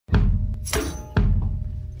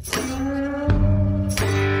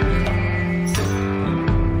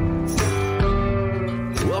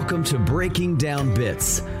Welcome to Breaking Down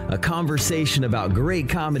Bits, a conversation about great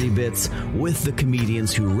comedy bits with the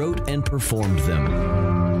comedians who wrote and performed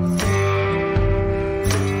them.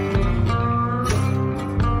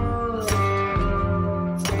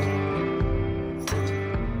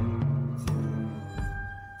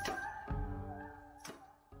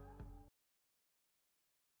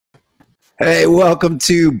 Hey, welcome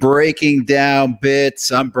to Breaking Down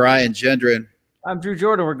Bits. I'm Brian Gendron. I'm Drew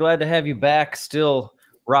Jordan. We're glad to have you back. Still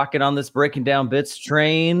rocking on this Breaking Down Bits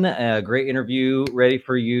train. Great interview ready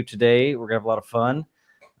for you today. We're going to have a lot of fun.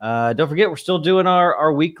 Don't forget, we're still doing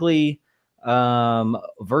our weekly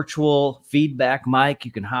virtual feedback mic.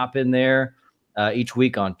 You can hop in there each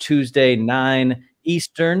week on Tuesday, 9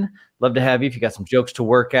 Eastern. Love to have you if you got some jokes to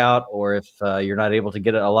work out, or if you're not able to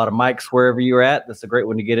get a lot of mics wherever you're at. That's a great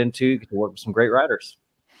one to get into. You get to work with some great writers.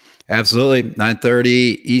 Absolutely.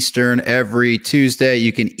 9:30 Eastern every Tuesday.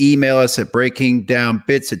 You can email us at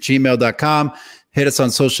breakingdownbits@gmail.com. Hit us on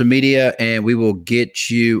social media, and we will get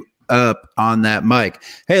you up on that mic.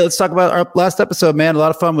 Hey, let's talk about our last episode, man. A lot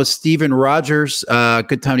of fun with Steven Rogers.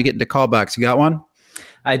 Good time to get into callbacks. You got one?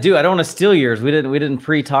 I do. I don't want to steal yours. We didn't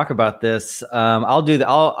pre-talk about this.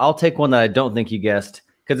 I'll take one that I don't think you guessed,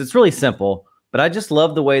 because it's really simple. But I just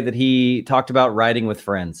love the way that he talked about writing with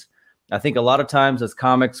friends. I think a lot of times as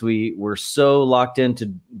comics, we're so locked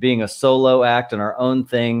into being a solo act and our own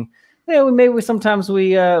thing. Sometimes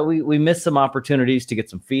we miss some opportunities to get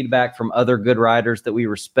some feedback from other good writers that we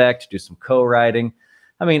respect, do some co-writing.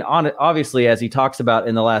 I mean, obviously, as he talks about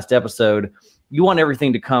in the last episode, you want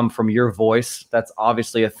everything to come from your voice. That's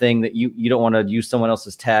obviously a thing that you don't want to use someone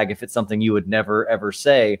else's tag if it's something you would never, ever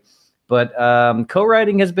say. But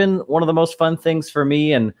co-writing has been one of the most fun things for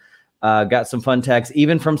me, and got some fun tags,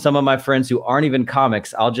 even from some of my friends who aren't even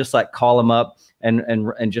comics. I'll just call them up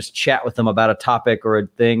and just chat with them about a topic or a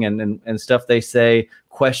thing and stuff they say,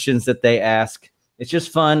 questions that they ask. It's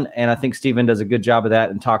just fun. And I think Steven does a good job of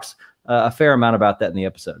that and talks a fair amount about that in the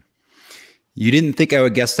episode. You didn't think I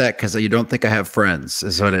would guess that because you don't think I have friends.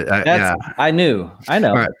 Is what yeah. I know.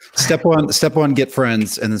 All right. Step one, get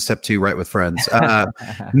friends, and then step 2, write with friends.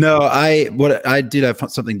 No, I did have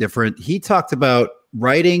something different. He talked about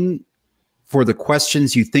writing for the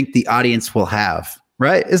questions you think the audience will have,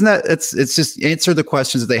 right? Isn't that, it's just answer the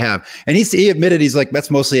questions that they have. And he admitted, he's like,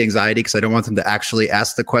 that's mostly anxiety because I don't want them to actually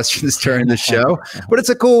ask the questions during the show, but it's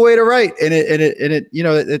a cool way to write. And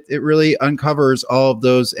it really uncovers all of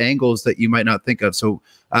those angles that you might not think of. So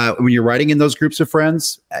when you're writing in those groups of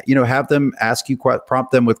friends, have them ask you,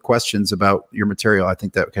 prompt them with questions about your material. I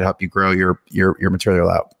think that could help you grow your material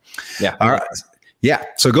out. Yeah. All right. Yeah.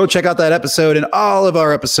 So go check out that episode and all of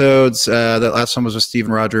our episodes. That last one was with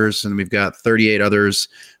Steven Rogers, and we've got 38 others.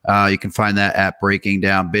 You can find that at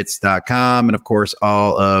breakingdownbits.com. And of course,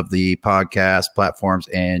 all of the podcast platforms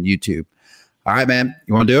and YouTube. All right, man.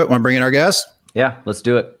 You want to do it? Want to bring in our guest? Yeah, let's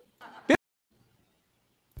do it.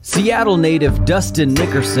 Seattle native Dustin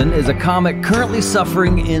Nickerson is a comic currently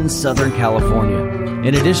suffering in Southern California.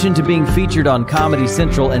 In addition to being featured on Comedy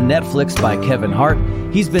Central and Netflix by Kevin Hart,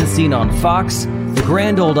 he's been seen on Fox, the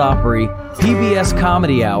Grand Ole Opry, PBS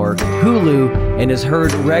Comedy Hour, Hulu, and is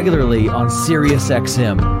heard regularly on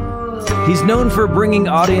SiriusXM. He's known for bringing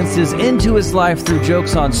audiences into his life through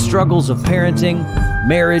jokes on struggles of parenting,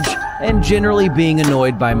 marriage, and generally being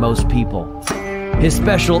annoyed by most people. His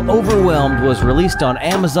special Overwhelmed was released on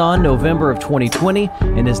Amazon November of 2020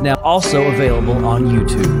 and is now also available on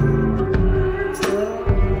YouTube.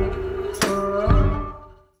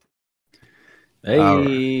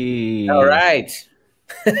 Hey. All right.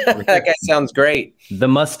 That guy sounds great. The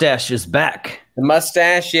mustache is back. The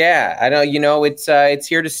mustache, yeah. I know, it's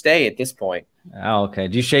here to stay at this point. Oh, okay.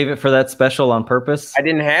 Did you shave it for that special on purpose? I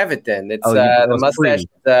didn't have it then. It's the mustache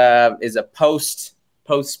is a post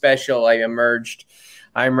special. I emerged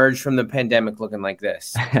from the pandemic looking like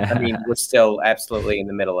this. I mean, we're still absolutely in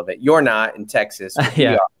the middle of it. You're not in Texas. We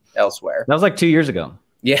are elsewhere. That was like 2 years ago.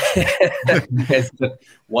 Yeah. It's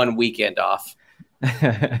 1 weekend off.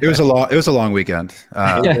 It was a long weekend.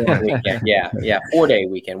 Yeah. 4-day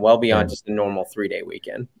weekend. Well beyond just a normal 3-day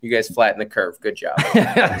weekend. You guys flattened the curve. Good job.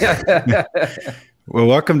 Well,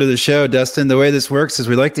 welcome to the show, Dustin. The way this works is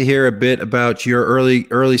we like to hear a bit about your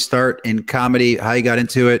early start in comedy, how you got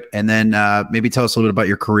into it, and then maybe tell us a little bit about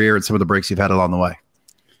your career and some of the breaks you've had along the way.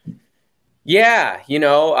 Yeah,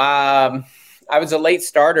 I was a late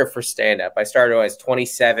starter for stand-up. I started when I was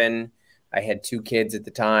 27. I had 2 kids at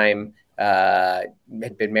the time. Had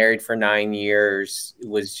been married for 9 years. It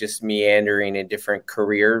was just meandering in different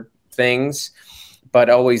career things. but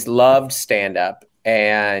always loved stand-up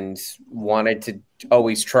and wanted to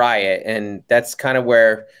always try it. And that's kind of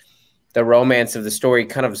where the romance of the story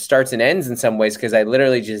kind of starts and ends in some ways, because I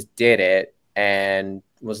literally just did it and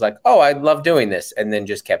was like, oh, I love doing this, and then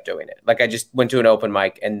just kept doing it. Like I just went to an open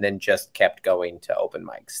mic and then just kept going to open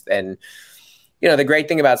mics. And, you know, the great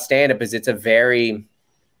thing about stand-up is it's a very,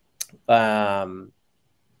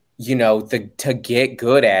 you know, to get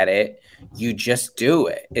good at it, you just do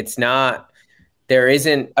it. It's not, there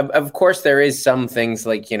isn't, of course, there is some things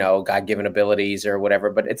like, you know, God-given abilities or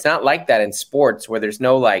whatever, but it's not like that in sports where there's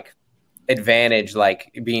no like advantage,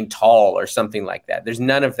 like being tall or something like that. There's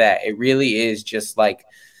none of that. It really is just like,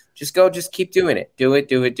 just keep doing it. Do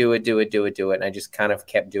it. And I just kind of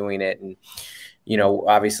kept doing it. And, you know,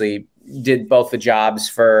 obviously did both the jobs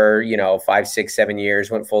for, you know, 5, 6, 7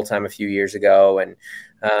 years, went full-time a few years ago. And,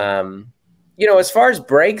 you know, as far as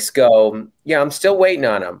breaks go, yeah, I'm still waiting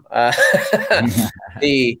on them.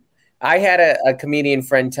 I had a comedian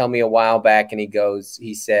friend tell me a while back, and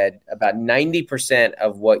he said about 90%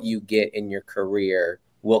 of what you get in your career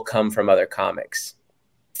will come from other comics.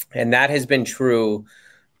 And that has been true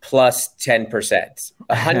plus 10%.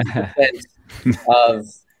 100% of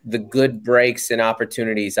the good breaks and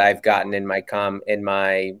opportunities I've gotten in my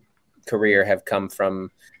career have come from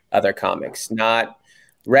other comics, not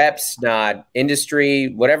reps, not industry.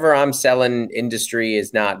 Whatever I'm selling, industry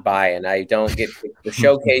is not buying. I don't get the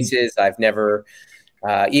showcases. I've never,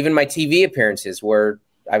 even my TV appearances where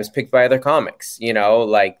I was picked by other comics, you know,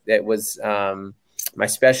 like it was, my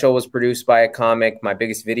special was produced by a comic. My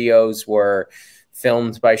biggest videos were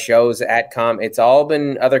filmed by shows at it's all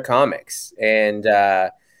been other comics. And,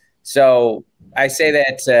 so I say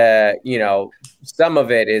that, you know, some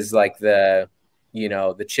of it is like the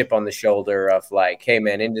chip on the shoulder of like, hey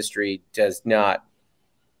man, industry does not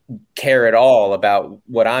care at all about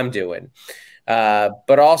what I'm doing.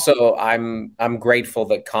 But also I'm grateful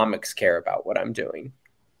that comics care about what I'm doing.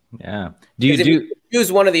 Yeah. You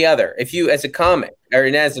choose one or the other? If you, as a comic or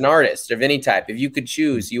as an artist of any type, if you could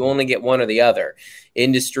choose, you only get one or the other,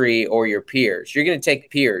 industry or your peers. You're going to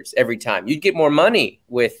take peers every time. You'd get more money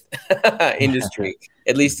with industry,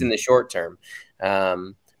 at least in the short term.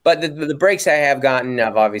 But the breaks I have gotten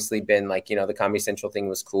have obviously been like, you know, the Comedy Central thing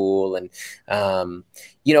was cool. And,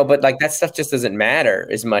 you know, but like that stuff just doesn't matter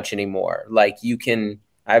as much anymore. Like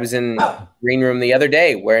I was in the green room the other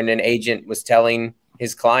day where an agent was telling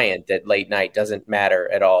his client that late night doesn't matter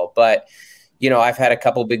at all. But, you know, I've had a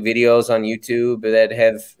couple big videos on YouTube that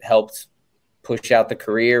have helped push out the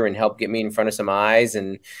career and help get me in front of some eyes.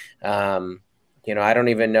 And, you know, I don't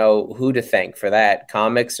even know who to thank for that.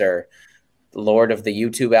 Comics or Lord of the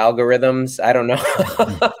YouTube algorithms. I don't know.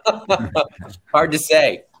 Hard to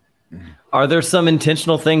say. Are there some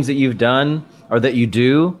intentional things that you've done or that you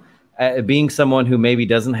do, being someone who maybe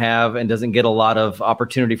doesn't have and doesn't get a lot of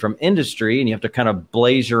opportunity from industry, and you have to kind of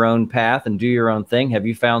blaze your own path and do your own thing? Have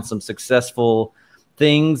you found some successful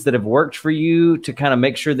things that have worked for you to kind of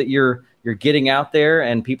make sure that you're getting out there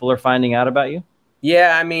and people are finding out about you?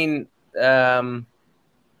 Yeah, I mean,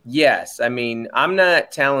 yes. I mean, I'm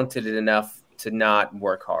not talented enough to not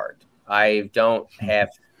work hard. I don't have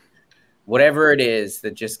whatever it is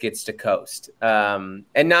that just gets to coast. And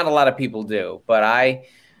not a lot of people do, but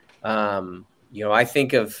you know, I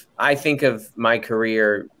think of my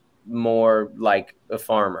career more like a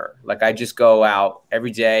farmer. Like I just go out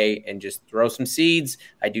every day and just throw some seeds.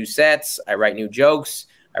 I do sets. I write new jokes.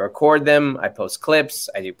 I record them. I post clips.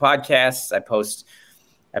 I do podcasts. I post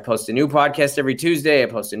a new podcast every Tuesday. I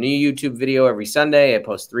post a new YouTube video every Sunday. I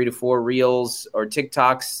post 3 to 4 reels or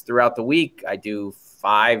TikToks throughout the week. I do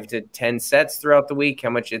 5 to 10 sets throughout the week.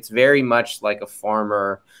 It's very much like a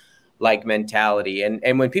farmer like mentality.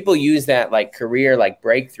 And when people use that like career, like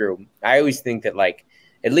breakthrough, I always think that like,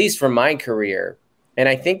 at least for my career, and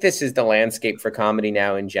I think this is the landscape for comedy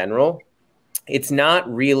now in general, it's not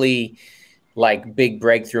really like big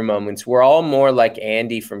breakthrough moments. We're all more like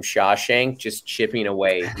Andy from Shawshank, just chipping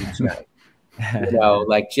away each night. You know,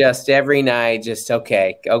 like just every night, just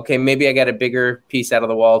okay, maybe I got a bigger piece out of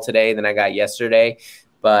the wall today than I got yesterday.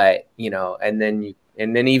 But, you know, and then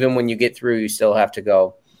even when you get through, you still have to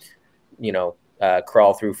go, you know,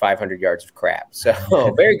 crawl through 500 yards of crap. So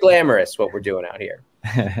very glamorous what we're doing out here.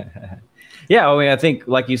 Yeah, I mean, I think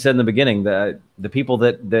like you said in the beginning, the people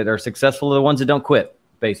that are successful are the ones that don't quit,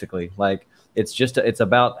 basically. Like it's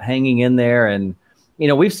about hanging in there. And, you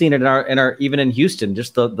know, we've seen it in our even in Houston,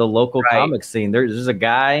 just the local comic scene. There's a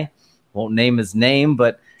guy, won't name his name,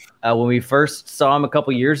 but when we first saw him a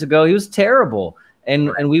couple years ago, he was terrible.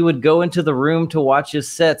 And we would go into the room to watch his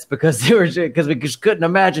sets because we just couldn't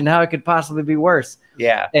imagine how it could possibly be worse.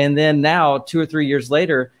 Yeah. And then now 2 or 3 years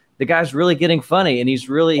later, the guy's really getting funny, and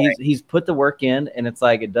he's put the work in, and it's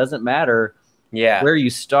like, it doesn't matter where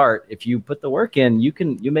you start. If you put the work in,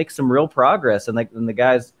 you make some real progress, and the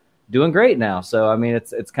guy's doing great now. So, I mean,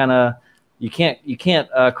 it's kind of, you can't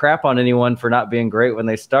crap on anyone for not being great when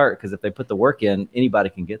they start, because if they put the work in,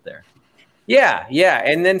 anybody can get there. Yeah.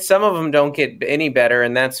 And then some of them don't get any better,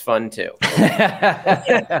 and that's fun too.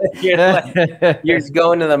 You're just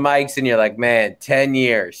going to the mics and you're like, man, 10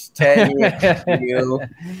 years, you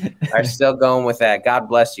are still going with that. God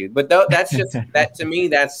bless you. But that's just, that to me,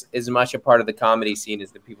 that's as much a part of the comedy scene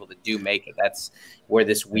as the people that do make it. That's where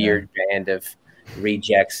this weird band of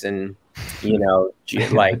rejects and,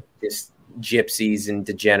 like just gypsies and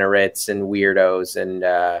degenerates and weirdos,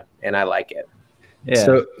 and I like it. Yeah.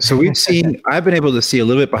 So I've been able to see a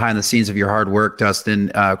little bit behind the scenes of your hard work, Dustin,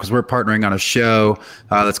 because we're partnering on a show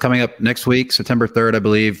that's coming up next week, September 3rd, I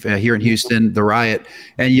believe, here in Houston, The Riot.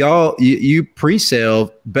 And you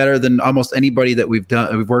pre-sale better than almost anybody that we've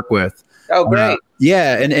worked with. Oh, great.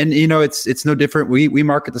 And it's no different. We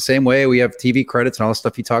market the same way. We have TV credits and all the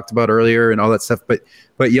stuff you talked about earlier and all that stuff. But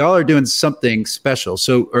y'all are doing something special,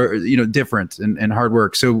 different and hard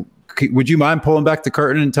work. So would you mind pulling back the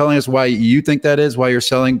curtain and telling us why you think that is, why you're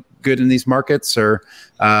selling good in these markets, or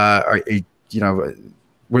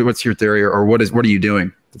what's your theory, or what are you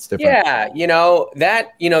doing that's different? Yeah,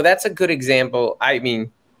 that's a good example. I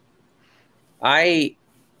mean, me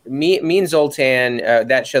and Zoltan,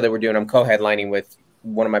 that show that we're doing, I'm co-headlining with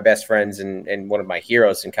one of my best friends and one of my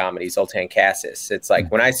heroes in comedy, Zoltan Cassis. It's like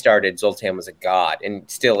when I started, Zoltan was a god and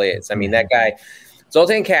still is. I mean, that guy,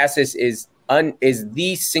 Zoltan Cassis is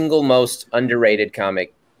the single most underrated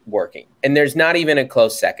comic working. And there's not even a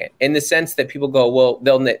close second, in the sense that people go, well,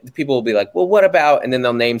 people will be like, well, what about, and then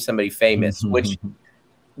they'll name somebody famous, which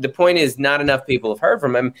the point is not enough people have heard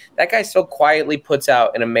from him. That guy so quietly puts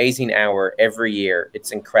out an amazing hour every year.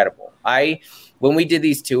 It's incredible. When we did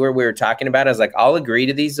these tour, we were talking about it. I was like, I'll agree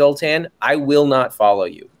to these, Zoltan. I will not follow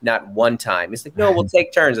you. Not one time. He's like, no, we'll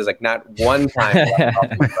take turns. I was like, not one time.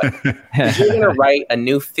 You're going to write a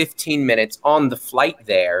new 15 minutes on the flight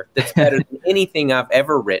there that's better than anything I've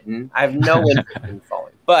ever written. I have no interest in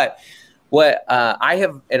following. But what I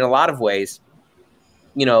have, in a lot of ways,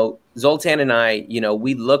 Zoltan and I,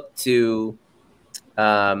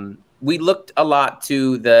 we looked a lot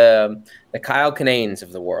to the Kyle Kinanes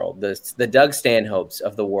of the world, the Doug Stanhopes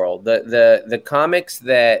of the world, the comics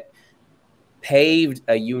that paved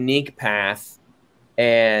a unique path.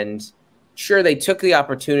 And sure, they took the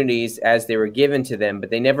opportunities as they were given to them, but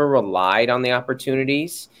they never relied on the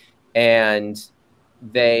opportunities, and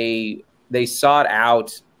they sought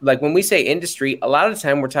out. Like when we say industry, a lot of the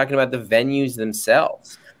time we're talking about the venues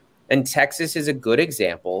themselves. And Texas is a good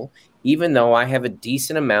example. Even though I have a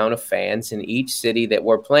decent amount of fans in each city that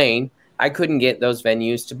we're playing, I couldn't get those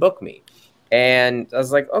venues to book me. And I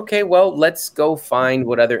was like, okay, well, let's go find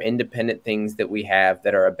what other independent things that we have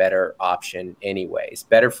that are a better option anyways.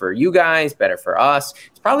 Better for you guys, better for us.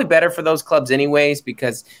 It's probably better for those clubs anyways,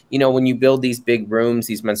 because, when you build these big rooms,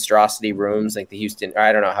 these monstrosity rooms like the Houston,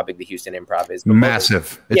 I don't know how big the Houston Improv is. But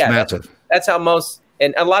massive. It's massive. That's how most,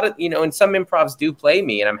 and a lot of, and some improvs do play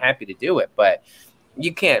me, and I'm happy to do it, but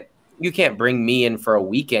you can't bring me in for a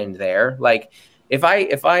weekend there. Like if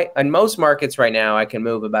I in most markets right now, I can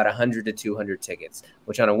move about 100 to 200 tickets,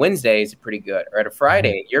 which on a Wednesday is pretty good. Or at a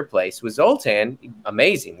Friday at your place with Zoltan,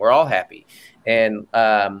 amazing. We're all happy. And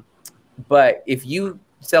but if you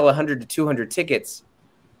sell 100 to 200 tickets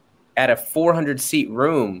at a 400 seat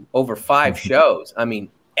room over 5 shows, I mean,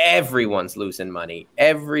 everyone's losing money.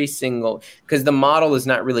 Because the model is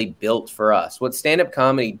not really built for us. What stand-up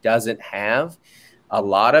comedy doesn't have a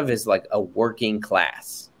lot of is like a working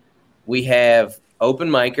class. We have open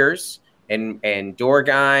micers and door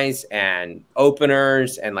guys and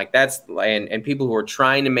openers and like and people who are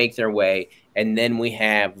trying to make their way. And then we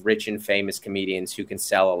have rich and famous comedians who can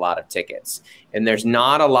sell a lot of tickets. And there's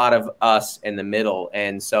not a lot of us in the middle.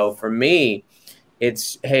 And so for me,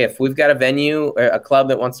 it's, hey, if we've got a venue, a club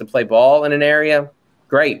that wants to play ball in an area,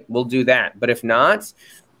 great, we'll do that. But if not,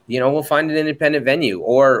 we'll find an independent venue.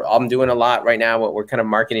 Or I'm doing a lot right now, what we're kind of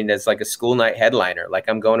marketing as like a school night headliner. Like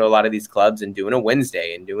I'm going to a lot of these clubs and doing a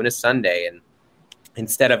Wednesday and doing a Sunday. And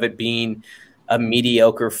instead of it being a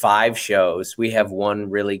mediocre 5 shows, we have one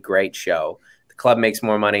really great show. The club makes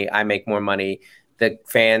more money. I make more money. The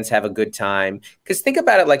fans have a good time. Because think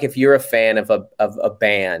about it, like if you're a fan of a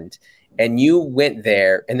band and you went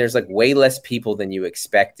there and there's like way less people than you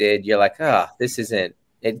expected, you're like, this isn't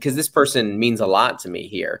because this person means a lot to me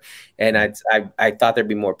here. And I thought there'd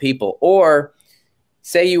be more people. Or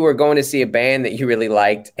say you were going to see a band that you really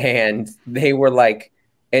liked and they were like,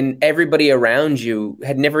 and everybody around you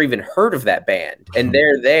had never even heard of that band, and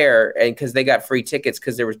they're there and because they got free tickets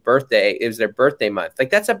because it was their birthday month. Like,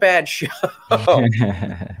 that's a bad show.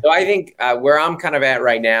 So I think where I'm kind of at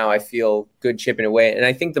right now, I feel good chipping away. And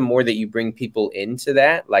I think the more that you bring people into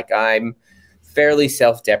that, like, I'm fairly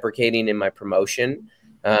self-deprecating in my promotion.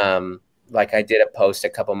 Like, I did a post a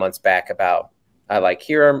couple months back about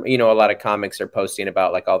here are, a lot of comics are posting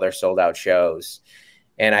about like all their sold out shows.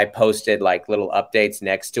 And I posted like little updates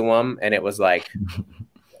next to them. And it was like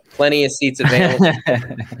plenty of seats available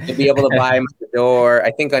to be able to buy them at the door.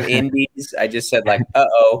 I think on Indies, I just said like,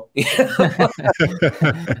 uh-oh. And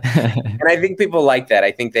I think people like that.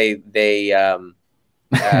 I think they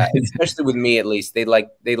especially with me, at least, they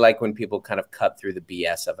like when people kind of cut through the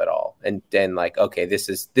BS of it all. And then like, okay, this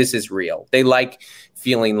is real. They like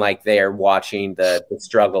feeling like they are watching the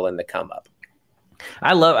struggle and the come up.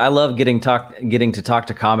 I love getting to talk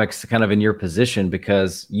to comics kind of in your position,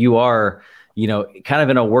 because you are, kind of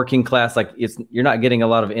in a working class, like you're not getting a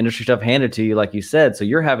lot of industry stuff handed to you, like you said. So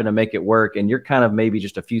you're having to make it work, and you're kind of maybe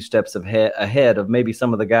just a few steps ahead of maybe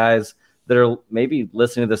some of the guys that are maybe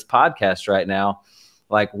listening to this podcast right now.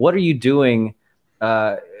 Like, what are you doing?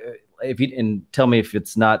 And tell me if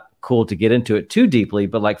it's not cool to get into it too deeply,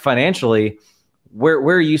 but like financially, where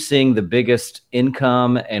are you seeing the biggest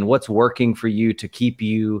income, and what's working for you to keep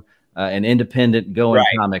you an independent going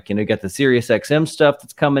comic? You got the Sirius XM stuff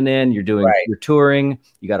that's coming in. You're doing your touring.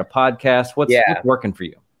 You got a podcast. What's working for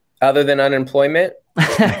you? Other than unemployment?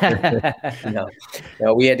 No,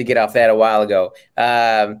 we had to get off that a while ago.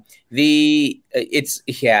 I mean,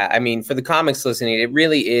 for the comics listening, it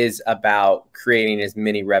really is about creating as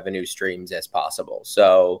many revenue streams as possible.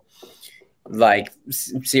 So, like,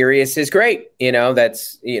 Sirius is great.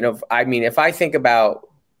 That's, I mean, if I think about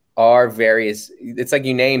our various, it's like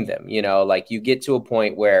you name them, like you get to a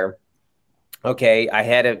point where, okay, I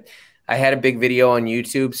had a big video on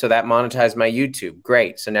YouTube, so that monetized my YouTube.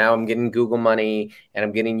 Great. So now I'm getting Google money and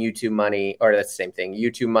I'm getting YouTube money, or that's the same thing.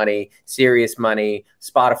 YouTube money, Sirius money,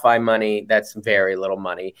 Spotify money. That's very little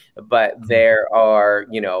money. But there are,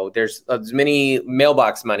 there's as many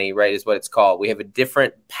mailbox money, right, is what it's called. We have a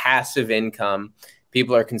different passive income.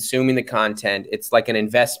 People are consuming the content. It's like an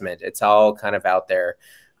investment. It's all kind of out there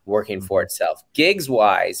working for itself. Gigs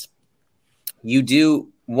wise,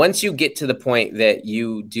 once you get to the point that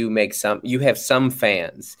you have some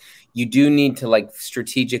fans, you do need to like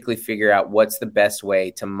strategically figure out what's the best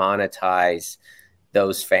way to monetize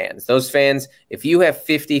those fans. Those fans, if you have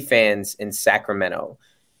 50 fans in Sacramento,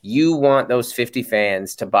 you want those 50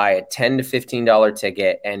 fans to buy a $10 to $15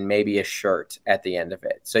 ticket and maybe a shirt at the end of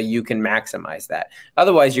it, so you can maximize that.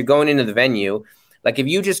 Otherwise, you're going into the venue. Like, if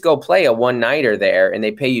you just go play a one-nighter there and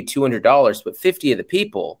they pay you $200, but 50 of the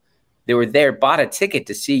people they were there bought a ticket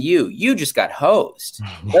to see you, you just got hosed.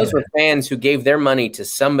 Those were fans who gave their money to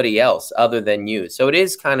somebody else other than you. So it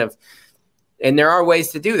is kind of, and there are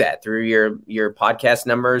ways to do that through your podcast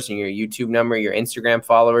numbers and your YouTube number, your Instagram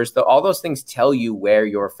followers. All those things tell you where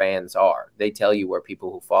your fans are. They tell you where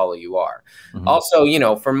people who follow you are. Mm-hmm.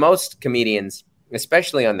 Also, for most comedians,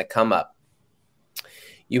 especially on the come up,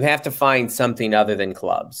 you have to find something other than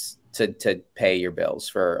clubs to pay your bills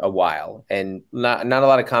for a while. And not a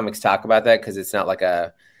lot of comics talk about that, because it's not like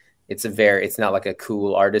it's not like a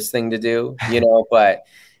cool artist thing to do, but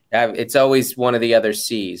it's always one of the other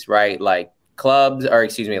C's, right? Like corporates,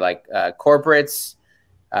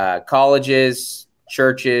 colleges,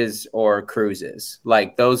 churches, or cruises.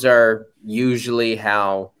 Like, those are usually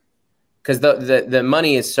because the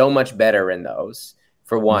money is so much better in those.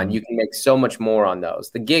 For one, you can make so much more on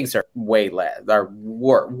those. The gigs are way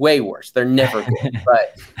worse. They're never good.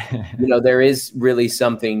 But, there is really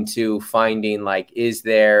something to finding, like, is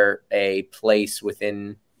there a place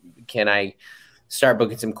within, can I start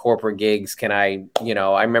booking some corporate gigs? Can I,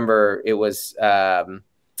 I remember it was,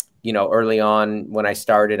 early on when I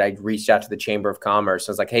started, I reached out to the Chamber of Commerce.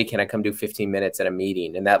 I was like, hey, can I come do 15 minutes at a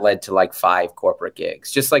meeting? And that led to like 5 corporate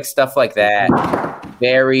gigs, just like stuff like that.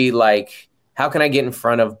 Very like, how can I get in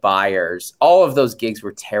front of buyers? All of those gigs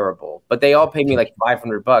were terrible, but they all paid me like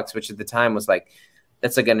 $500, which at the time was like,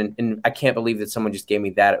 that's like I can't believe that someone just gave me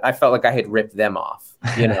that. I felt like I had ripped them off,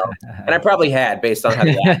 and I probably had, based on how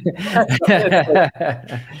they acted.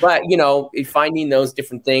 But, finding those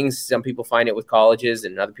different things, some people find it with colleges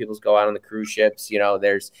and other people go out on the cruise ships. It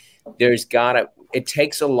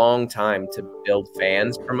takes a long time to build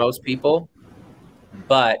fans for most people,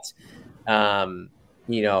 but,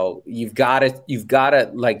 you've got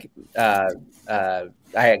to like, I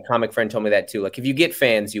had a comic friend told me that too. Like, if you get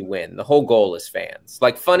fans, you win. The whole goal is fans.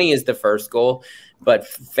 Like, funny is the first goal, but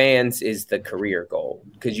fans is the career goal,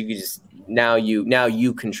 because you can just now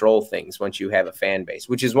you control things once you have a fan base.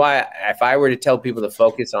 Which is why, if I were to tell people to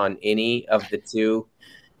focus on any of the two,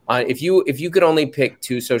 if you could only pick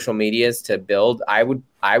two social medias to build, I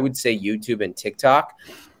would say YouTube and TikTok,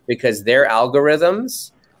 because their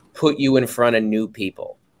algorithms put you in front of new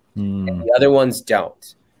people, and the other ones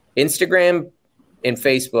don't. Instagram and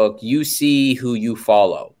Facebook, you see who you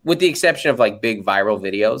follow, with the exception of like big viral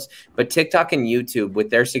videos. But TikTok and YouTube,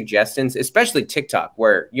 with their suggestions, especially TikTok,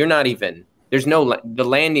 where you're not even, the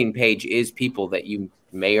landing page is people that you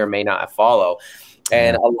may or may not follow.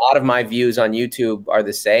 And a lot of my views on YouTube are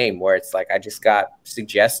the same, where it's like, I just got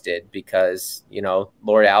suggested because,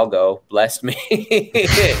 Lord Algo blessed me.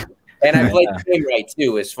 And I played the game right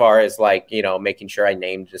too, as far as like, making sure I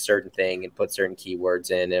named a certain thing and put certain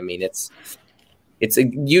keywords in. I mean,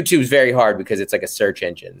 YouTube's very hard because it's like a search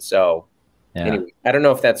engine. So anyway, I don't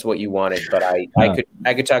know if that's what you wanted, but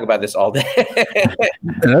I could talk about this all day.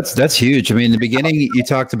 That's huge. I mean, in the beginning, you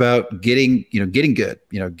talked about getting good,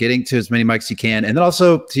 getting to as many mics as you can. And then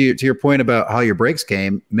also to your point about how your breaks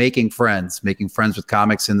came, making friends with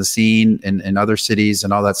comics in the scene and in other cities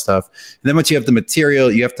and all that stuff. And then once you have the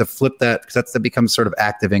material, you have to flip that, because that becomes sort of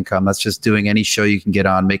active income. That's just doing any show you can get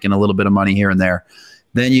on, making a little bit of money here and there.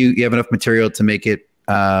 Then you have enough material to make it,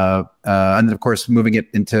 and then of course moving it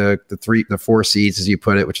into the 4 seeds, as you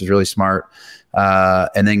put it, which is really smart,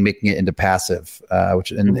 and then making it into passive,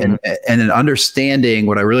 and then understanding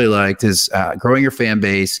what I really liked is growing your fan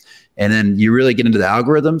base, and then you really get into the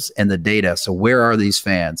algorithms and the data. So where are these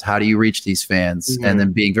fans? How do you reach these fans? And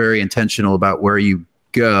then being very intentional about where you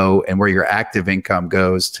go and where your active income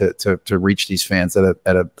goes to reach these fans at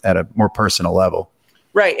a more personal level.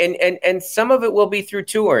 Right. And some of it will be through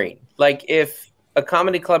touring. Like, if a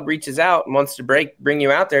comedy club reaches out and wants to bring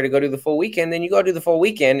you out there to go do the full weekend, then you go do the full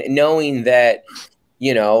weekend, knowing that,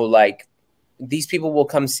 like, these people will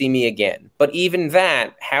come see me again. But even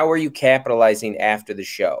that, how are you capitalizing after the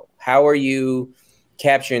show? How are you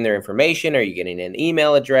capturing their information? Are you getting an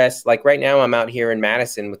email address? Like right now, I'm out here in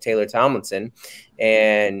Madison with Taylor Tomlinson,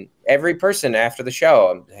 and every person after the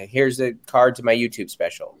show, here's a card to my YouTube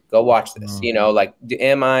special. Go watch this.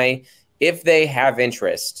 If they have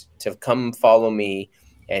interest to come follow me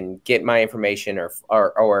and get my information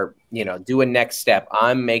or do a next step,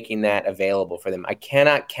 I'm making that available for them. I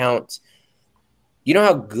cannot count. You know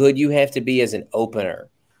how good you have to be as an opener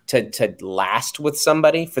to last with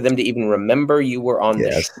somebody, for them to even remember you were on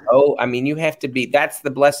the show. I mean, you have to be, that's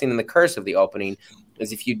the blessing and the curse of the opening,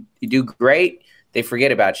 is if you do great, they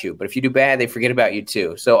forget about you. But if you do bad, they forget about you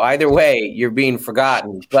too. So either way, you're being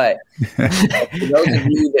forgotten. But for those of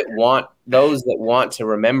you that want to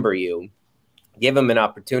remember you, give them an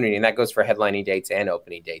opportunity. And that goes for headlining dates and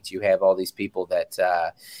opening dates. You have all these people that,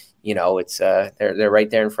 they're right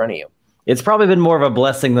there in front of you. It's probably been more of a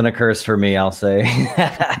blessing than a curse for me, I'll say.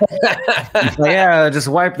 Yeah, just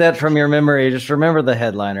wipe that from your memory. Just remember the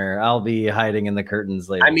headliner. I'll be hiding in the curtains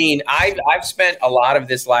later. I mean, I've spent a lot of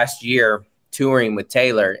this last year touring with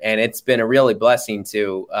Taylor, and it's been a really blessing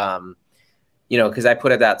to, because I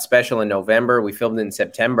put out that special in November. We filmed it in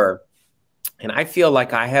September, and I feel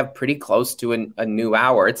like I have pretty close to a new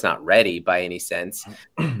hour. It's not ready by any sense.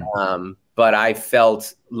 But I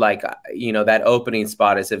felt like, that opening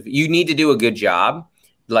spot is, if you need to do a good job,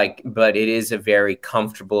 but it is a very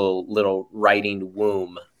comfortable little writing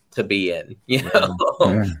womb to be in, Yeah.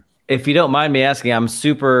 If you don't mind me asking, I'm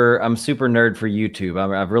super nerd for YouTube.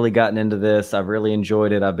 I've really gotten into this. I've really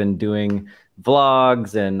enjoyed it. I've been doing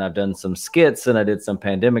vlogs, and I've done some skits, and I did some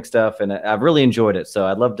pandemic stuff, and I've really enjoyed it. So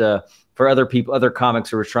I'd love to, for other people, other comics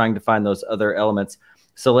who are trying to find those other elements.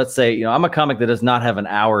 So let's say, I'm a comic that does not have an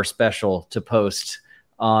hour special to post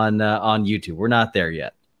on YouTube. We're not there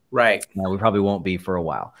yet. Right. We probably won't be for a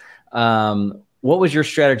while. What was your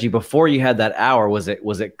strategy before you had that hour? Was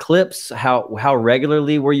it clips? How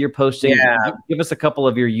regularly were you posting? Yeah. Give us a couple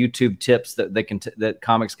of your YouTube tips that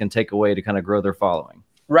comics can take away to kind of grow their following.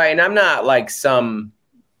 Right. And I'm not like some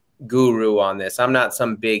guru on this. I'm not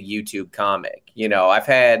some big YouTube comic. I've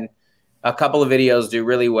had a couple of videos do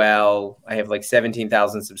really well. I have like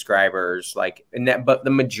 17,000 subscribers. But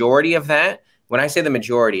the majority of that, when I say the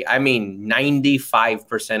majority, I mean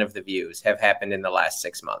 95% of the views have happened in the last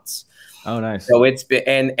 6 months. Oh, nice. So it's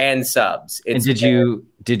been and subs. And did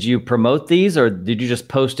you promote these, or did you just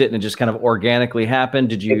post it and it just kind of organically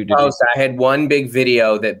happened? I had one big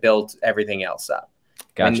video that built everything else up.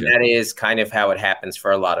 Gotcha. And that is kind of how it happens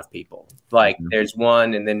for a lot of people. Like there's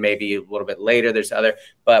one, and then maybe a little bit later there's other.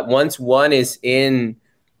 But once one is in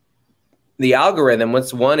the algorithm,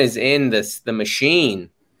 once one is in the machine,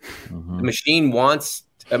 the machine wants,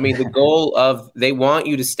 the goal of, they want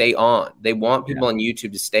you to stay on. They want people on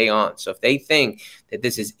YouTube to stay on. So if they think that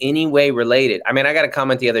this is any way related, I got a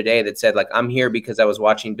comment the other day that said, like, I'm here because I was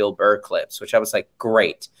watching Bill Burr clips, which I was like,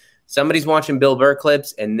 great. Somebody's watching Bill Burr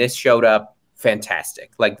clips and this showed up.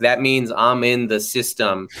 Fantastic. Like, that means I'm in the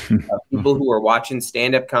system of people who are watching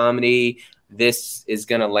stand-up comedy. This is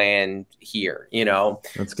going to land here,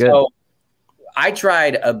 That's good. So I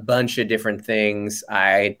tried a bunch of different things. I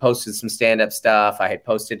had posted some stand-up stuff. I had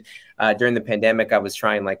posted during the pandemic, I was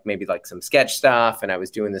trying maybe some sketch stuff. And I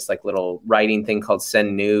was doing this little writing thing called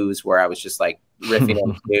Send News, where I was just riffing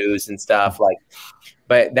on news and stuff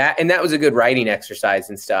but that was a good writing exercise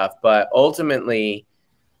and stuff. But ultimately,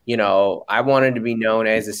 I wanted to be known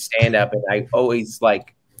as a stand-up, and I always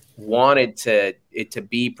wanted it to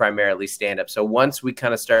be primarily stand-up. So once we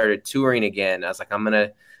kind of started touring again, I was like, I'm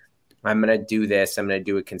gonna do this. I'm gonna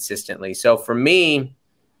do it consistently. So for me,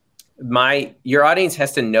 your audience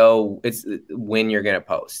has to know it's when you're gonna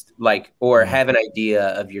post, or have an idea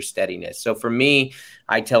of your steadiness. So for me,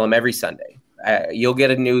 I tell them every Sunday. You'll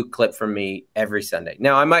get a new clip from me every Sunday.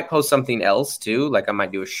 Now, I might post something else too. I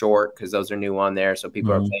might do a short because those are new on there. So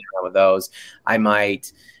people are playing around with those. I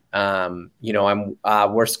might, we're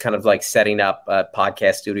kind of setting up a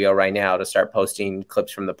podcast studio right now to start posting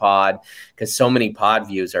clips from the pod, because so many pod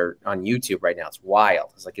views are on YouTube right now. It's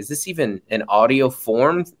wild. It's is this even an audio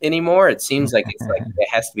form anymore? It seems like it's it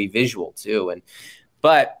has to be visual too.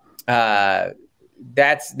 But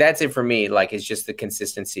that's it for me. It's just the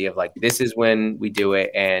consistency of this is when we do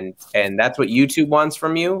it, and that's what YouTube wants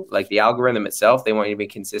from you. The algorithm itself, they want you to be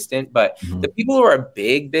consistent. But the people who are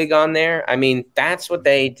big on there, that's what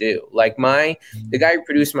they do. The guy who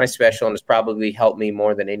produced my special and has probably helped me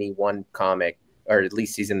more than any one comic, or at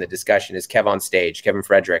least he's in the discussion, is Kevin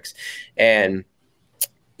Fredericks. And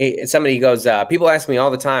somebody goes, people ask me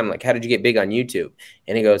all the time, how did you get big on YouTube?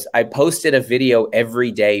 And he goes, I posted a video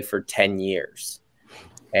every day for 10 years.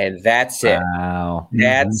 And that's it. Wow.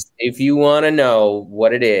 That's if you want to know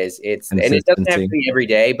what it is. And it doesn't have to be every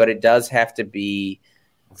day, but it does have to be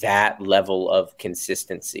that level of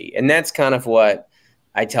consistency. And that's kind of what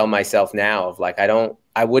I tell myself now of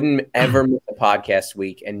I wouldn't ever miss a podcast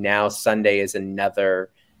week. And now Sunday is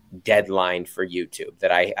another deadline for YouTube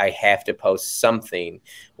that I have to post something,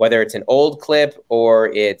 whether it's an old clip or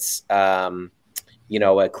it's, a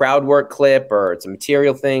crowd work clip, or it's a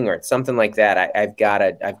material thing, or it's something like that. I've got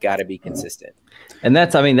to be consistent. And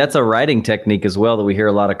that's a writing technique as well that we hear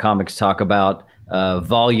a lot of comics talk about,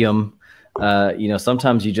 volume.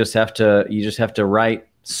 Sometimes you just have to write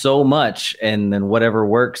so much, and then whatever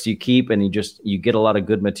works you keep, and you get a lot of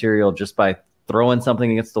good material just by throwing something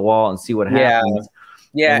against the wall and see what happens.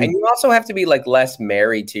 Yeah. And you also have to be less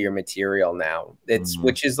married to your material now.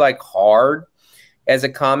 Which is hard as a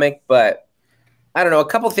comic, but I don't know. A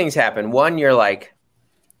couple things happen. One, you're I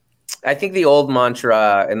think the old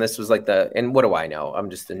mantra, and this was and what do I know? I'm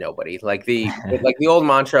just a nobody. The old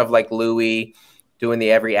mantra of Louis doing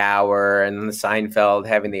the every hour, and the Seinfeld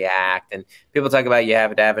having the act, and people talk about you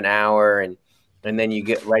have to have an hour, and then you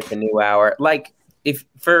write the new hour. If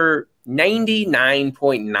for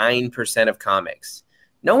 99.9% of comics,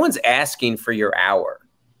 no one's asking for your hour.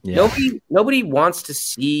 Yeah. Nobody wants to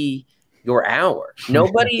see your hour.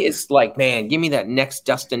 Nobody is man, give me that next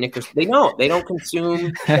Dustin Nickerson. They don't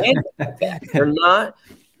consume that.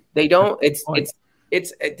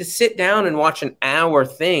 It's to sit down and watch an hour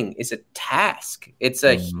thing is a task. It's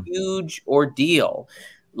a huge ordeal.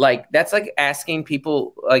 That's asking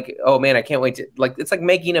people oh man, I can't wait to it's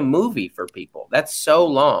making a movie for people. That's so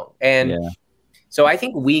long. And so I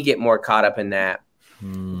think we get more caught up in that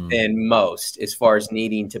than most as far as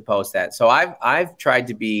needing to post that. So I've tried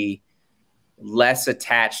to be less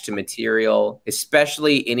attached to material,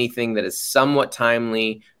 especially anything that is somewhat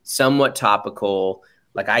timely, somewhat topical.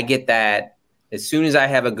 I get that as soon as I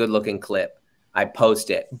have a good looking clip, I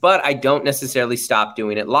post it, but I don't necessarily stop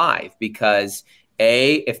doing it live because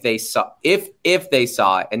if they saw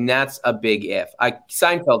it, and that's a big if.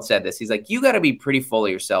 Seinfeld said this. He's you got to be pretty full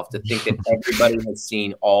of yourself to think that everybody has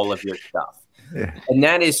seen all of your stuff. Yeah. And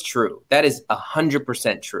that is true. That is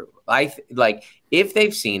 100% true. If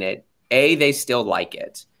they've seen it, they still like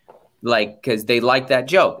it, because they like that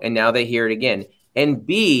joke, and now they hear it again. And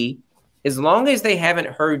B, as long as they haven't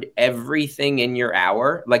heard everything in your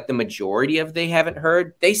hour, the majority of they haven't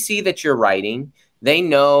heard, they see that you're writing. They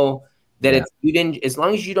know That it's you didn't, as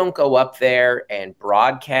long as you don't go up there and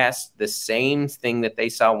broadcast the same thing that they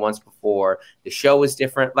saw once before. The show is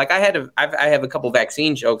different. Like I have a couple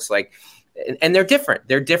vaccine jokes, like, and they're different.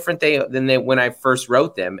 They're different than when I first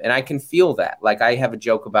wrote them, and I can feel that. Like I have a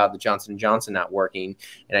joke about the Johnson & Johnson not working,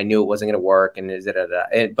 and I knew it wasn't going to work,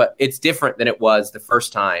 but it's different than it was the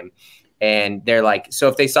first time. And they're like, so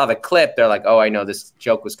if they saw the clip, they're like, oh, I know this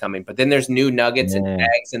joke was coming. But then there's new nuggets and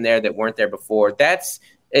tags in there that weren't there before.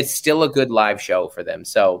 It's still a good live show for them.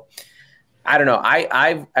 So I don't know.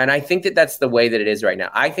 I think that's the way that it is right now.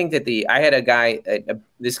 I think that I had a guy,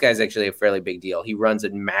 this guy's actually a fairly big deal. He runs a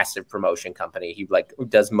massive promotion company. He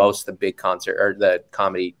does most of the big concert or the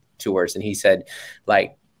comedy tours. And he said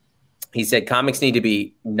comics need to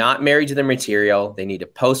be not married to their material. They need to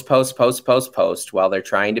post while they're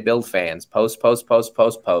trying to build fans.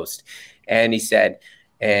 Post. And he said,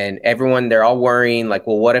 and everyone, they're all worrying like,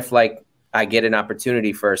 well, what if I get an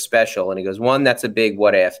opportunity for a special? And he goes, one, that's a big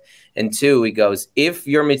what if. And two, he goes, if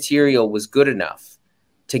your material was good enough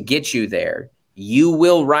to get you there, you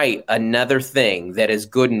will write another thing that is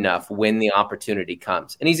good enough when the opportunity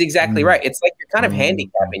comes. And he's exactly right. It's like you're kind of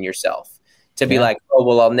handicapping yourself to be like, oh,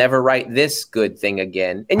 well, I'll never write this good thing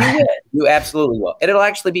again. And you will. You absolutely will. And it'll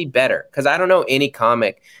actually be better, because I don't know any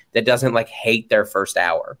comic that doesn't hate their first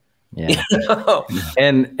hour. Yeah.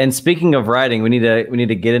 And speaking of writing, we need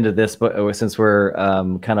to get into this, but since we're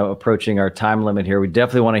kind of approaching our time limit here, we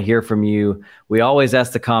definitely want to hear from you. We always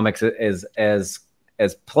ask the comics as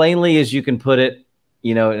plainly as you can put it,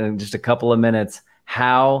 in just a couple of minutes.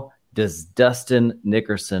 How does Dustin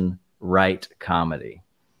Nickerson write comedy?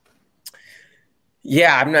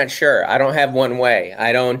 Yeah, I'm not sure. I don't have one way.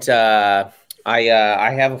 I don't. I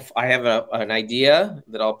have an idea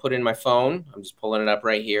that I'll put in my phone. I'm just pulling it up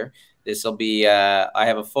right here. This will be, I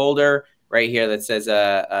have a folder right here that says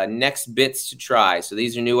next bits to try. So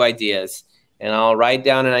these are new ideas, and I'll write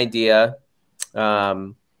down an idea.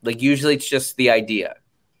 Usually it's just the idea.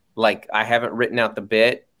 Like I haven't written out the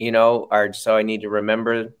bit, or so I need to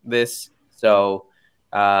remember this. So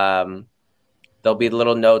there'll be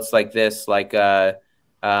little notes like this, the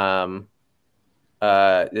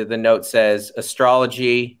note says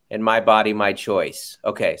astrology and my body, my choice.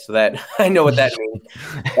 Okay. So that I know what that means.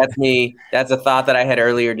 That's me. That's a thought that I had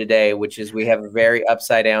earlier today, which is we have a very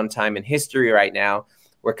upside down time in history right now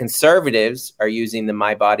where conservatives are using the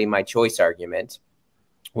my body, my choice argument,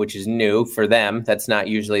 which is new for them. That's not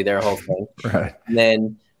usually their whole thing. Right. And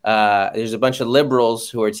then there's a bunch of liberals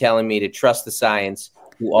who are telling me to trust the science,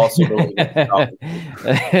 who also believe in astrology.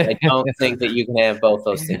 I don't think that you can have both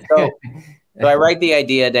those things. So I write the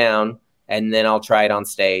idea down, and then I'll try it on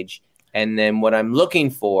stage. And then what I'm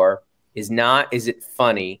looking for is not, is it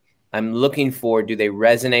funny? I'm looking for, do they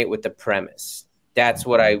resonate with the premise? That's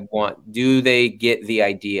what I want. Do they get the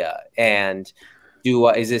idea? And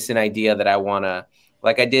is this an idea that I want to,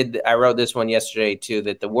 I wrote this one yesterday too,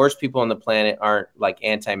 that the worst people on the planet aren't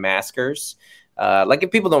anti-maskers.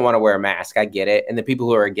 If people don't want to wear a mask, I get it. And the people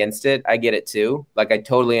who are against it, I get it too. I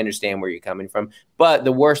totally understand where you're coming from. But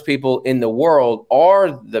the worst people in the world are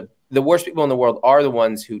the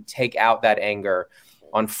ones who take out that anger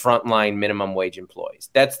on frontline minimum wage employees.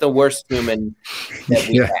 That's the worst human that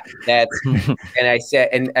we have.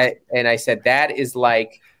 And I said that is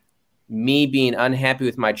like me being unhappy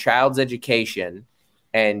with my child's education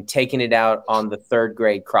and taking it out on the third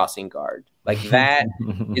grade crossing guard. That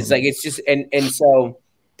is it's just, and so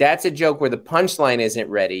that's a joke where the punchline isn't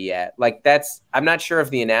ready yet. I'm not sure if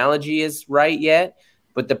the analogy is right yet,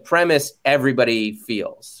 but the premise everybody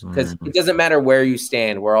feels, because it doesn't matter where you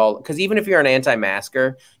stand. Because even if you're an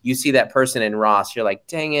anti-masker, you see that person in Ross, you're like,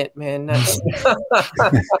 dang it, man.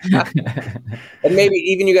 And maybe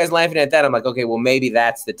even you guys laughing at that, I'm like, okay, well, maybe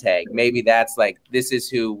that's the tag. Maybe that's this is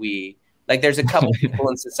who we, there's a couple people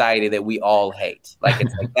in society that we all hate.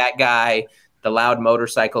 It's that guy, the loud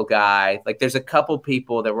motorcycle guy. There's a couple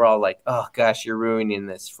people that we're all like, oh gosh, you're ruining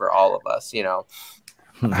this for all of us,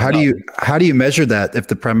 How do you measure that if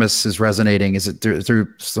the premise is resonating? Is it through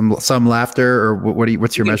some laughter, or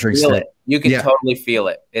what's your measuring stick? You can totally feel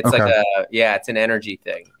it. It's it's an energy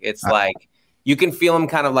thing. It's you can feel them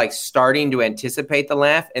kind of starting to anticipate the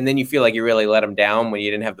laugh, and then you feel like you really let them down when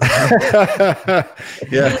you didn't have the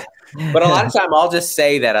yeah. But a lot of time I'll just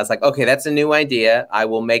say that. I was like, okay, that's a new idea. I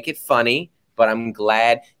will make it funny, but I'm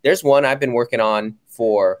glad. There's one I've been working on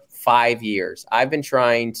for 5 years. I've been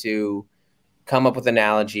trying to come up with an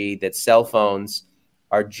analogy that cell phones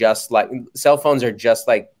are just like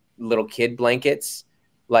little kid blankets.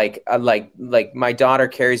 Like my daughter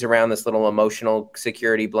carries around this little emotional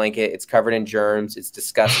security blanket. It's covered in germs. It's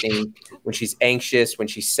disgusting when she's anxious, when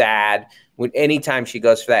she's sad, anytime she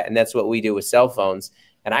goes for that. And that's what we do with cell phones.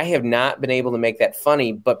 And I have not been able to make that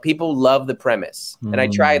funny, but people love the premise. And I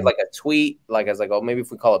tried like a tweet, like I was like, oh, maybe if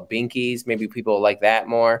we call it Binkies, maybe people like that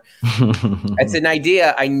more. It's an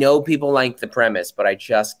idea. I know people like the premise, but I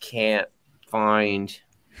just can't find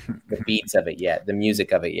the beats of it yet, the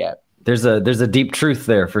music of it yet. There's a deep truth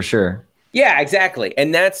there for sure. Yeah, exactly.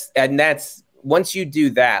 And that's once you do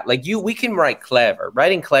that, like we can write clever.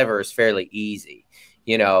 Writing clever is fairly easy.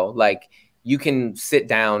 You know, like you can sit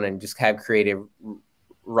down and just have creative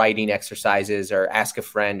writing exercises or ask a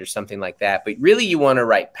friend or something like that. But really you want to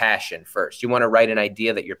write passion first. You want to write an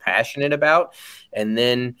idea that you're passionate about. And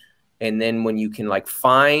then when you can like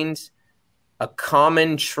find a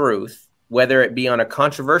common truth, whether it be on a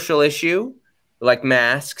controversial issue like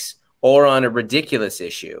masks or on a ridiculous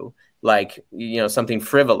issue, like, you know, something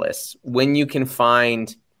frivolous, when you can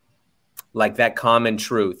find like that common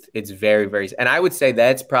truth, it's very, very, and I would say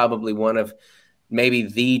that's probably one of maybe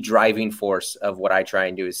the driving force of what I try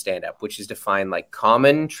and do is stand up, which is to find like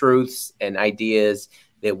common truths and ideas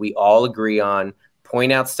that we all agree on,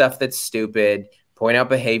 point out stuff that's stupid, point out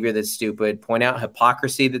behavior that's stupid, point out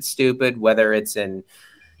hypocrisy that's stupid, whether it's in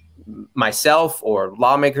myself or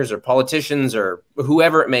lawmakers or politicians or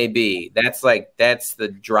whoever it may be. That's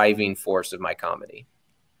the driving force of my comedy.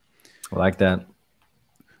 I like that.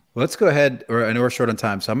 Let's go ahead, or I know we're short on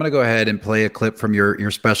time, so I'm going to go ahead and play a clip from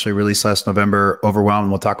your special released last November, Overwhelmed.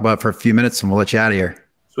 We'll talk about it for a few minutes and we'll let you out of here.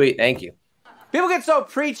 Sweet, thank you. People get so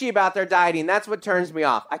preachy about their dieting. That's what turns me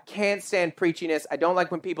off. I can't stand preachiness. I don't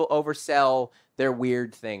like when people oversell their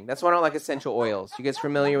weird thing. That's why I don't like essential oils. You guys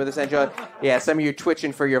familiar with essential oils? Yeah, some of you are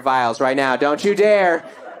twitching for your vials right now. Don't you dare.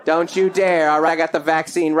 Don't you dare. All right, I got the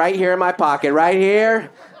vaccine right here in my pocket. Right here.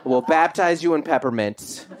 We'll baptize you in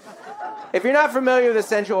peppermint. If you're not familiar with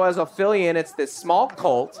essential oils, I'll fill you in. It's this small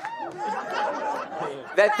cult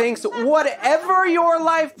that thinks whatever your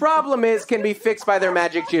life problem is can be fixed by their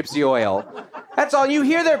magic gypsy oil. That's all. You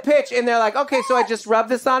hear their pitch, and they're like, okay, so I just rub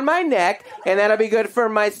this on my neck, and that'll be good for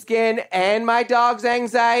my skin and my dog's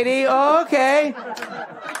anxiety. Oh, okay.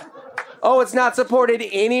 Oh, it's not supported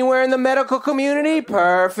anywhere in the medical community?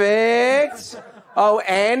 Perfect. Oh,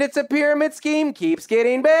 and it's a pyramid scheme. Keeps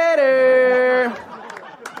getting better.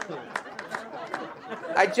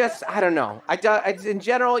 I don't know. In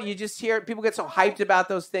general, you just hear people get so hyped about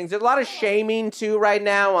those things. There's a lot of shaming, too, right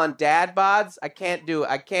now on dad bods. I can't do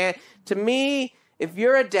it. To me, if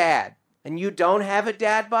you're a dad and you don't have a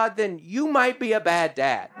dad bod, then you might be a bad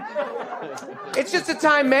dad. It's just a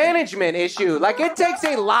time management issue. Like, it takes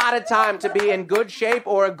a lot of time to be in good shape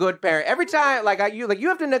or a good parent. Every time, you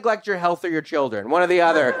have to neglect your health or your children, one or the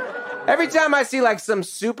other. Every time I see, like, some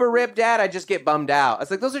super ripped dad, I just get bummed out. It's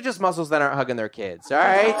like, those are just muscles that aren't hugging their kids, all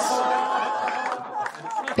right?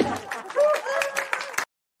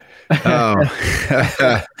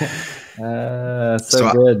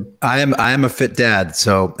 So good. I am a fit dad,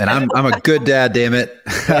 and I'm a good dad, damn it.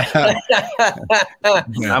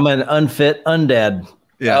 I'm an unfit undad.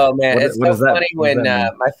 Yeah. Oh man, it's so funny when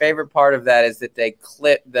my favorite part of that is that they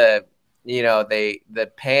clip the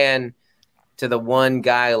pan to the one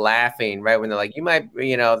guy laughing, right? When they're like, you might,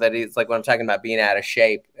 that it's like when I'm talking about being out of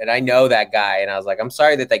shape. And I know that guy. And I was like, I'm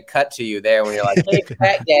sorry that they cut to you there when you're like, hey,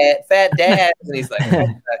 fat dad. And he's like,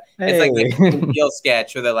 it's like the Deal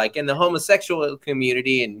sketch where they're like, in the homosexual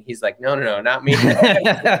community. And he's like, no, not me.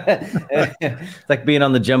 It's like being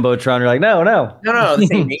on the Jumbotron. You're like, no,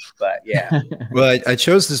 this ain't me, but yeah. Well, I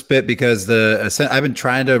chose this bit because I've been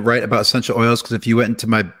trying to write about essential oils because if you went into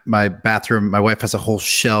my bathroom, my wife has a whole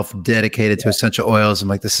shelf dedicated to essential oils. I'm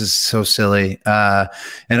like, this is so silly. And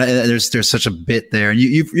there's such a bit there. And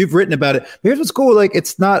you've written about it. Here's what's cool. Like,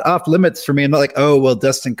 it's not off limits for me. I'm not like, oh, well,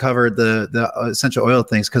 Dustin covered the essential oil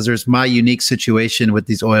things because there's my unique situation with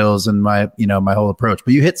these oils and my whole approach.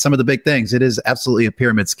 But you hit some of the big things. It is absolutely a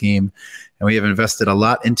pyramid scheme. And we have invested a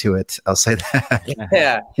lot into it. I'll say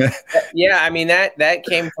that. Yeah. I mean, that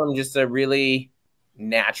came from just a really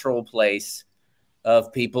natural place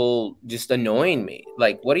of people just annoying me.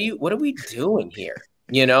 Like, what are we doing here?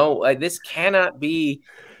 This cannot be,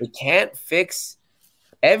 we can't fix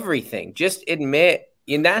everything. Just admit.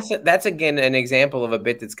 And that's again, an example of a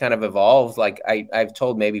bit that's kind of evolved. Like I've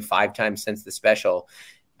told maybe 5 times since the special,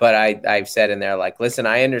 but I've said in there, like, listen,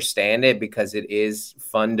 I understand it because it is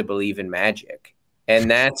fun to believe in magic.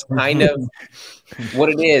 And that's kind of what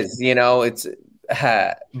it is, it's,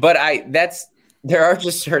 there are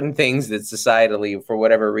just certain things that societally, for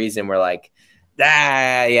whatever reason, we're like,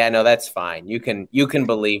 yeah, no, that's fine. You can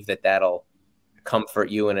believe that'll comfort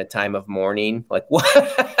you in a time of mourning. Like, what?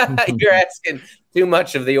 You're asking too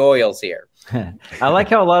much of the oils here. I like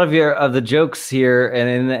how a lot of the jokes here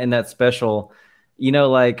and in that special, you know,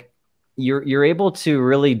 like you're able to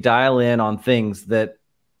really dial in on things that,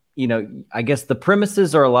 you know, I guess the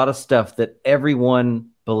premises are a lot of stuff that everyone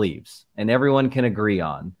believes and everyone can agree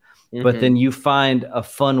on. Mm-hmm. But then you find a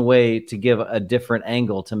fun way to give a different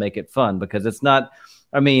angle to make it fun, because it's not,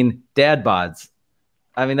 I mean, dad bods.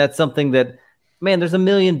 I mean, that's something that, man, there's a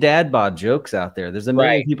million dad bod jokes out there. There's a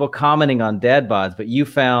million people commenting on dad bods, but you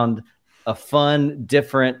found a fun,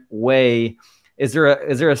 different way. Is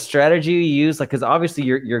there a strategy you use? Like, because obviously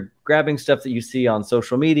you're grabbing stuff that you see on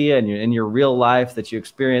social media and in your real life that you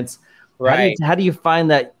experience. Right. How do you find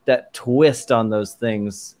that twist on those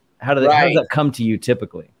things? How does that come to you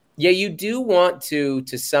typically? Yeah, you do want to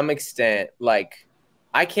some extent, like,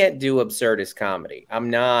 I can't do absurdist comedy. I'm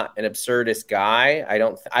not an absurdist guy.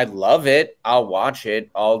 I love it. I'll watch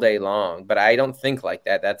it all day long, but I don't think like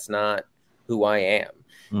that. That's not who I am.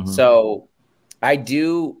 Mm-hmm. So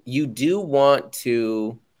you do want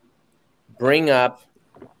to bring up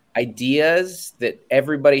ideas that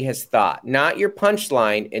everybody has thought, not your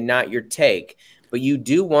punchline and not your take, but you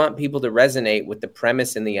do want people to resonate with the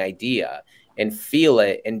premise and the idea and feel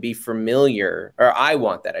it and be familiar, or I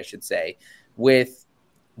want that, I should say, with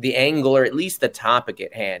the angle or at least the topic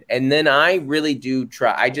at hand. And then I really do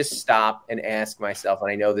I just stop and ask myself,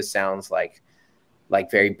 and I know this sounds like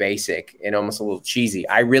very basic and almost a little cheesy.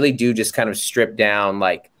 I really do just kind of strip down,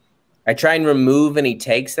 like, I try and remove any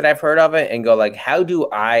takes that I've heard of it and go like, how do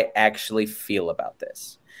I actually feel about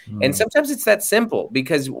this? And sometimes it's that simple,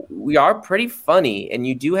 because we are pretty funny and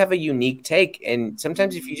you do have a unique take. And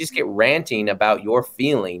sometimes if you just get ranting about your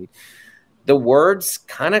feeling, the words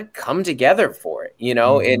kind of come together for it, you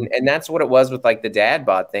know? And that's what it was with like the dad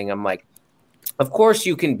bod thing. I'm like, of course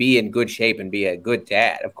you can be in good shape and be a good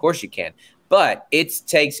dad. Of course you can. But it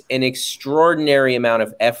takes an extraordinary amount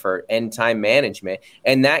of effort and time management.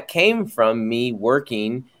 And that came from me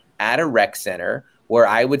working at a rec center where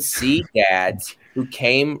I would see dads who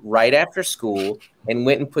came right after school and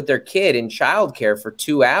went and put their kid in childcare for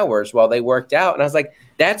 2 hours while they worked out. And I was like,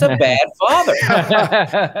 that's a bad father.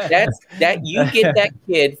 That you get that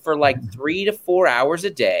kid for like 3 to 4 hours a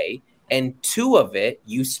day, and 2 of it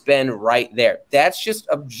you spend right there. That's just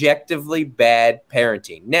objectively bad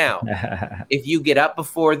parenting. Now, if you get up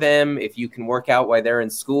before them, if you can work out while they're in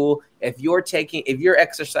school, if you're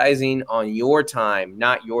exercising on your time,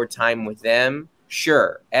 not your time with them,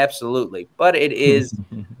 sure, absolutely. But it is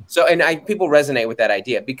so, and people resonate with that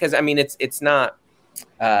idea, because I mean, it's not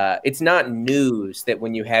news that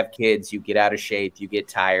when you have kids, you get out of shape, you get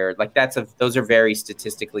tired. Like those are very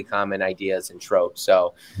statistically common ideas and tropes.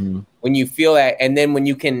 So when you feel that, and then when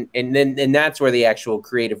you can, and that's where the actual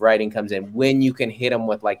creative writing comes in, when you can hit them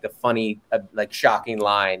with like the funny, like shocking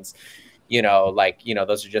lines, you know, like, you know,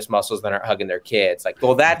 those are just muscles that aren't hugging their kids. Like,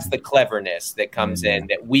 well, that's the cleverness that comes in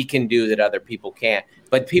that we can do that other people can't.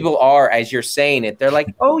 But people are, as you're saying it, they're like,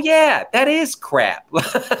 oh, yeah, that is crap.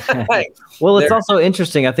 Like, well, it's also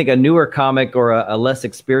interesting. I think a newer comic or a less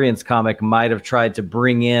experienced comic might have tried to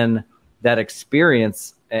bring in that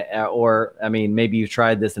experience. Or, I mean, maybe you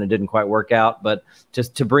tried this and it didn't quite work out, but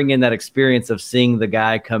just to bring in that experience of seeing the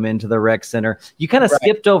guy come into the rec center, you kind of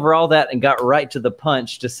skipped over all that and got right to the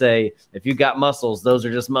punch to say, if you got muscles, those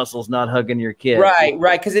are just muscles, not hugging your kid. Right.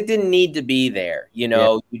 Because it didn't need to be there. You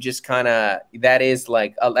know, you just kind of, that is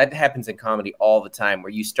like, that happens in comedy all the time,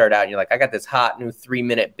 where you start out and you're like, I got this hot new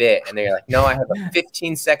 3-minute bit. And they're like, no, I have a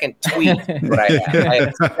 15-second tweet. What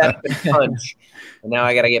I have a punch. And now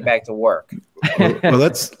I got to get back to work. Well,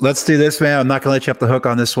 let's do this, man. I'm not gonna let you off the hook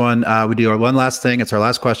on this one. We do our one last thing. It's our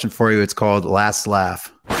last question for you. It's called Last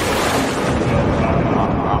Laugh.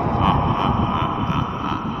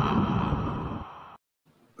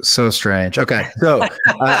 So strange. Okay,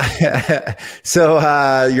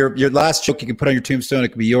 so your last joke you can put on your tombstone. It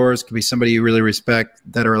could be yours. It could be somebody you really respect,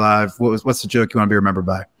 dead or alive. What's the joke you want to be remembered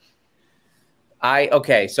by?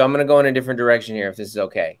 Okay, so I'm gonna go in a different direction here, if this is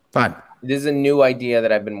okay. Fine. This is a new idea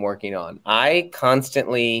that I've been working on. I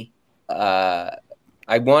constantly, I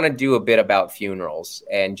want to do a bit about funerals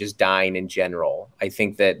and just dying in general. I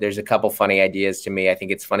think that there's a couple funny ideas to me. I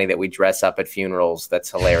think it's funny that we dress up at funerals.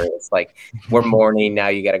 That's hilarious. Like, we're mourning, now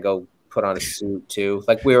you got to go put on a suit too.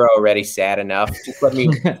 Like, we were already sad enough. Just let me,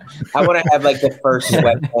 I want to have like the first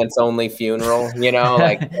sweatpants only funeral, you know,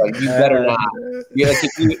 like you better not. You're like,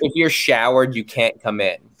 if you're showered, you can't come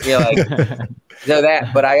in. You're like, so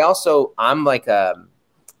that, but I'm like,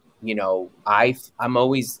 you know, I'm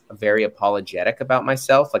always very apologetic about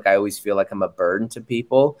myself. Like, I always feel like I'm a burden to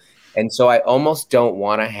people. And so I almost don't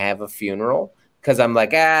want to have a funeral, because I'm like,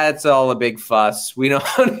 it's all a big fuss. We don't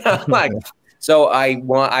like. So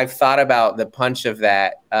I've thought about the punch of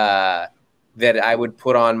that. That I would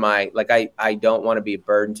put on my, like, I don't want to be a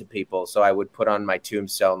burden to people. So I would put on my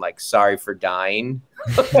tombstone, like, sorry for dying.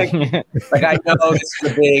 like I know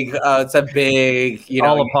it's a big,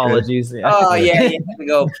 all apologies. Yeah. Oh yeah. You had to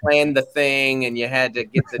go plan the thing and you had to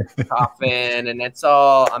get the coffin and that's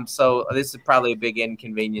all. This is probably a big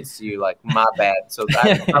inconvenience to you. Like, my bad. So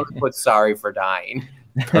I would put sorry for dying.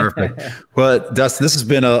 Perfect. Well, Dustin, this has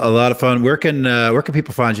been a lot of fun. Where can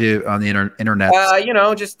people find you on the internet?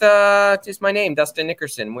 Just my name, Dustin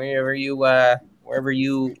Nickerson. Wherever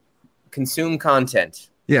you consume content.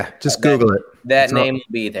 Yeah, just Google it. That name will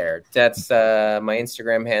be there. That's my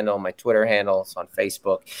Instagram handle, my Twitter handle. It's on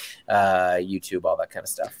Facebook, YouTube, all that kind of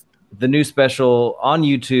stuff. The new special on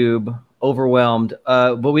YouTube, Overwhelmed.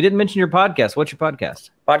 But we didn't mention your podcast. What's your podcast?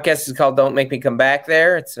 Podcast is called Don't Make Me Come Back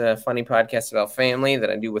There. It's a funny podcast about family that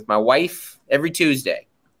I do with my wife every Tuesday.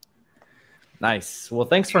 Nice. Well,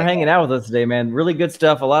 thanks for hanging out with us today, man. Really good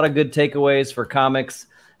stuff. A lot of good takeaways for comics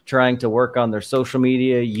trying to work on their social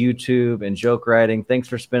media, YouTube, and joke writing. Thanks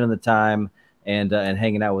for spending the time and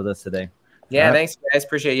hanging out with us today. Yeah, thanks, guys.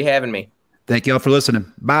 Appreciate you having me. Thank you all for listening.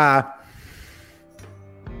 Bye.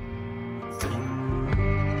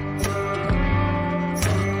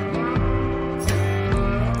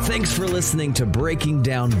 Thanks for listening to Breaking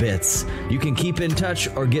Down Bits. You can keep in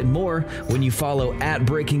touch or get more when you follow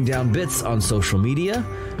 @BreakingDownBits on social media,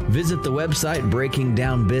 visit the website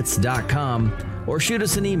breakingdownbits.com, or shoot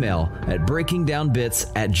us an email at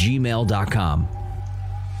breakingdownbits@gmail.com.